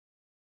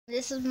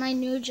This is my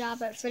new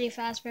job at Freddy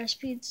Fazbear's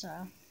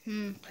Pizza.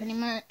 Pretty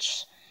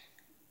much.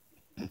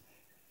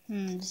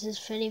 This is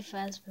Freddy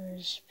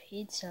Fazbear's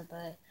Pizza,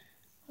 but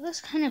it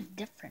looks kind of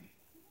different.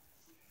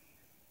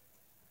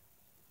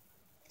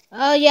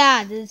 Oh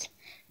yeah, this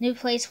new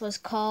place was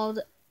called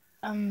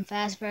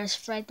Fazbear's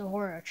Fright, the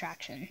horror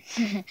attraction.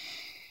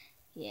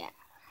 Yeah.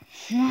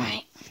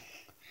 Alright.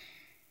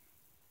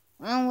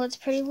 Well, let's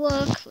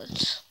look.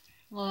 Let's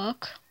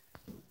look.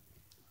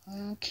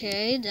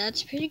 Okay,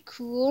 that's pretty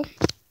cool.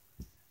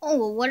 Oh,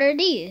 well, what are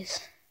these?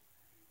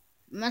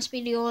 Must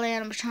be the old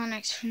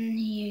animatronics from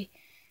the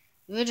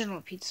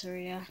original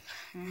pizzeria.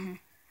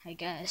 I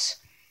guess.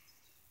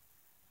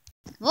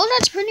 Well,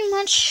 that's pretty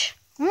much.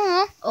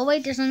 Oh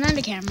wait, there's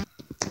another camera.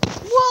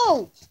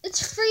 Whoa!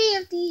 It's free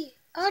of the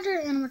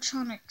other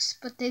animatronics,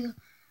 but they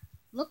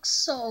look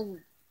so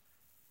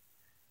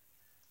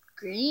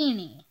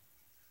greeny.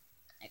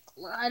 Like,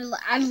 I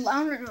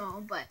don't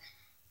know, but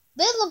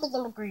they look a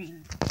little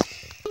green.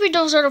 Maybe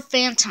those are the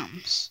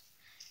phantoms.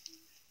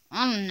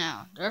 I don't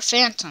know. They're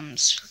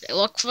phantoms. They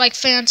look like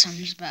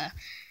phantoms, but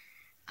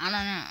I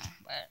don't know.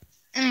 But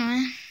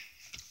anyway.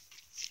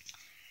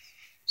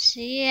 So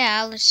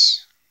yeah,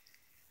 let's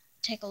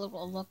take a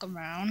little look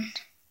around.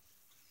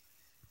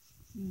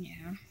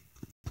 Yeah.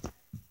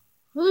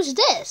 Who's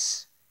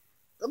this?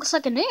 Looks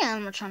like a new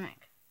animatronic.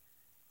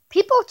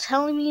 People are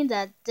telling me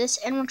that this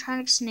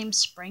animatronic's named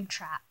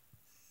Springtrap.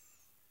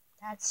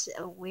 That's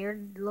a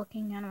weird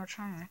looking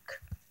animatronic.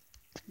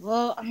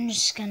 Well, I'm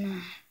just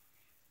gonna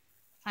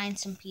find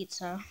some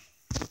pizza.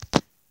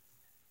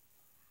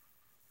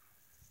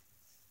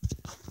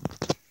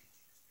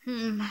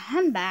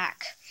 I'm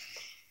back.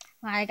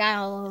 I got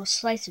a little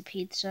slice of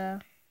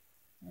pizza.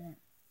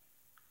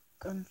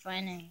 Couldn't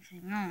find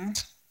anything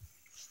else.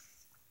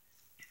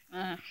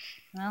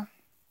 Well,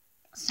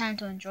 it's time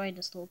to enjoy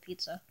this little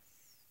pizza.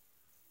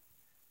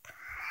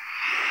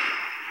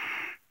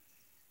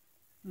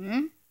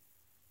 What's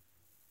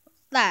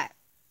that?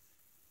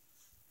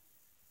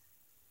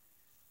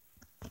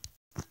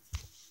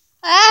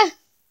 Ah!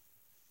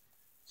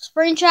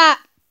 Springtrap!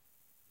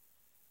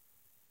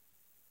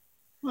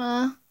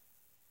 You're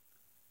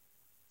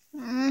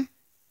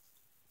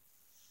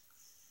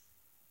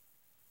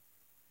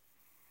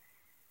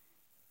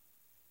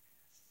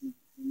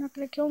not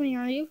gonna kill me,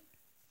 are you?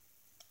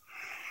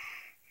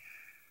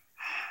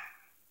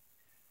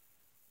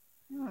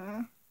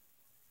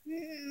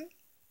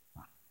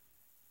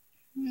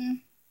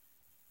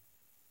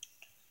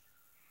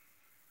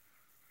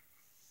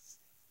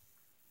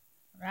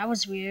 That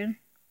was weird.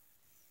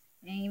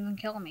 They didn't even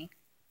kill me.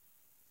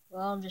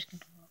 Well, I'm just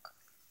gonna look.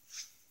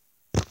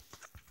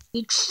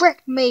 He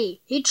tricked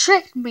me! He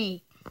tricked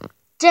me!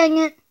 Dang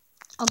it!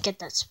 I'll get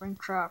that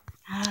Springtrap.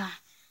 I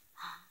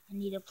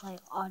need to play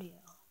audio.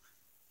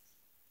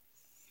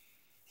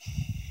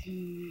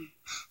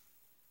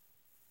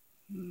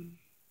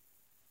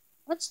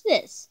 What's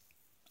this?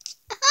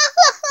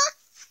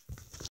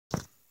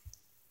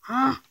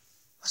 Huh?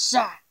 What's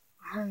that?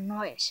 I heard a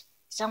noise.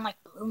 It sounded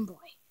like Balloon Boy.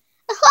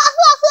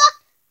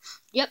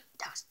 Yep,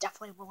 that was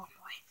definitely Balloon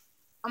Boy.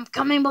 I'm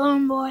coming,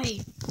 Balloon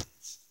Boy.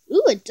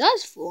 Ooh, it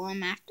does fool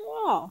him after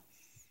all.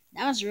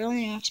 That was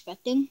really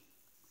unexpected.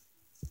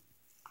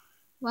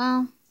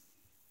 Well,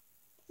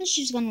 let's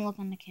just gonna look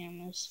on the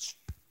cameras.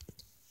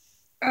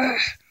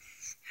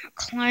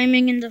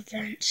 Climbing in the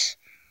vents.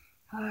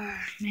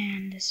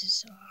 Man, this is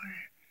so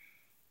hard.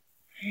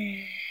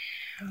 I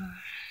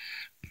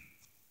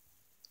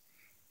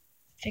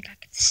think I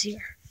can see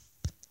her.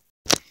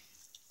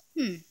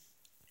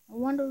 I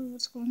wonder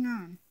what's going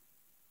on.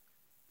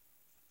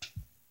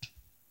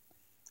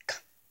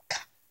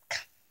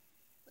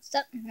 What's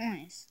that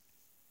noise?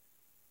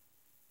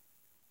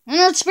 I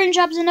know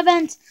Springtrap's in the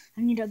vent.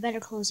 I need to better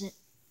close it.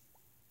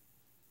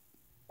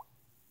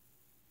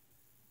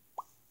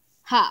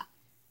 Ha!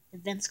 The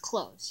vent's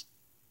closed.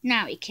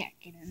 Now he can't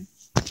get in.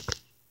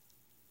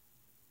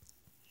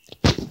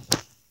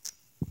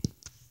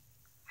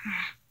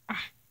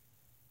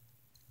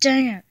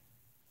 Dang it!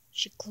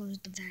 She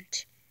closed the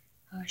vent.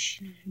 Oh,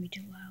 she knows me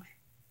too well.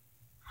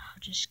 I'll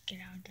just get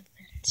out of the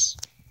vents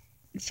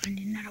and find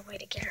another way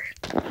to get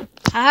her.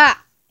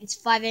 Aha! It's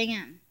 5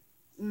 a.m.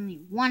 Only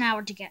 1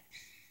 hour to get.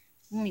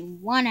 Only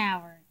 1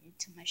 hour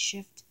until my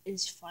shift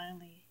is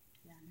finally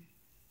done.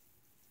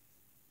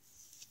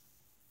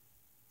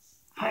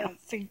 I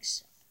don't think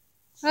so.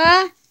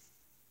 I'm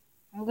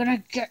gonna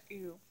get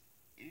you.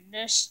 And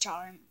this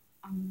time,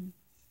 I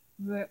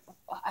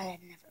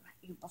had never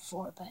met you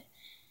before, but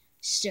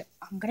still,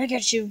 I'm gonna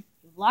get you.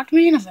 You locked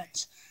me in a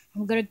vent.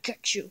 I'm gonna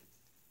get you.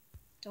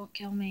 Don't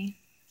kill me.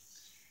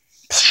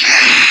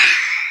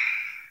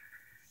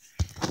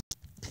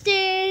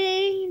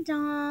 Ding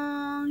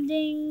dong,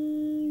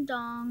 ding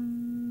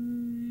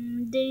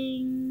dong,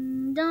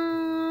 ding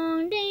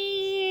dong,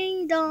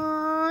 ding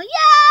dong. Yay!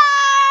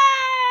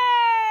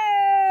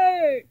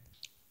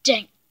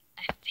 Dang,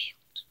 I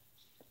failed.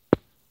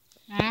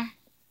 Huh?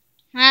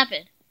 What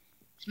happened?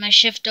 Is my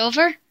shift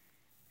over?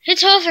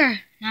 It's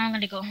over. Now I'm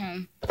gonna go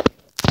home.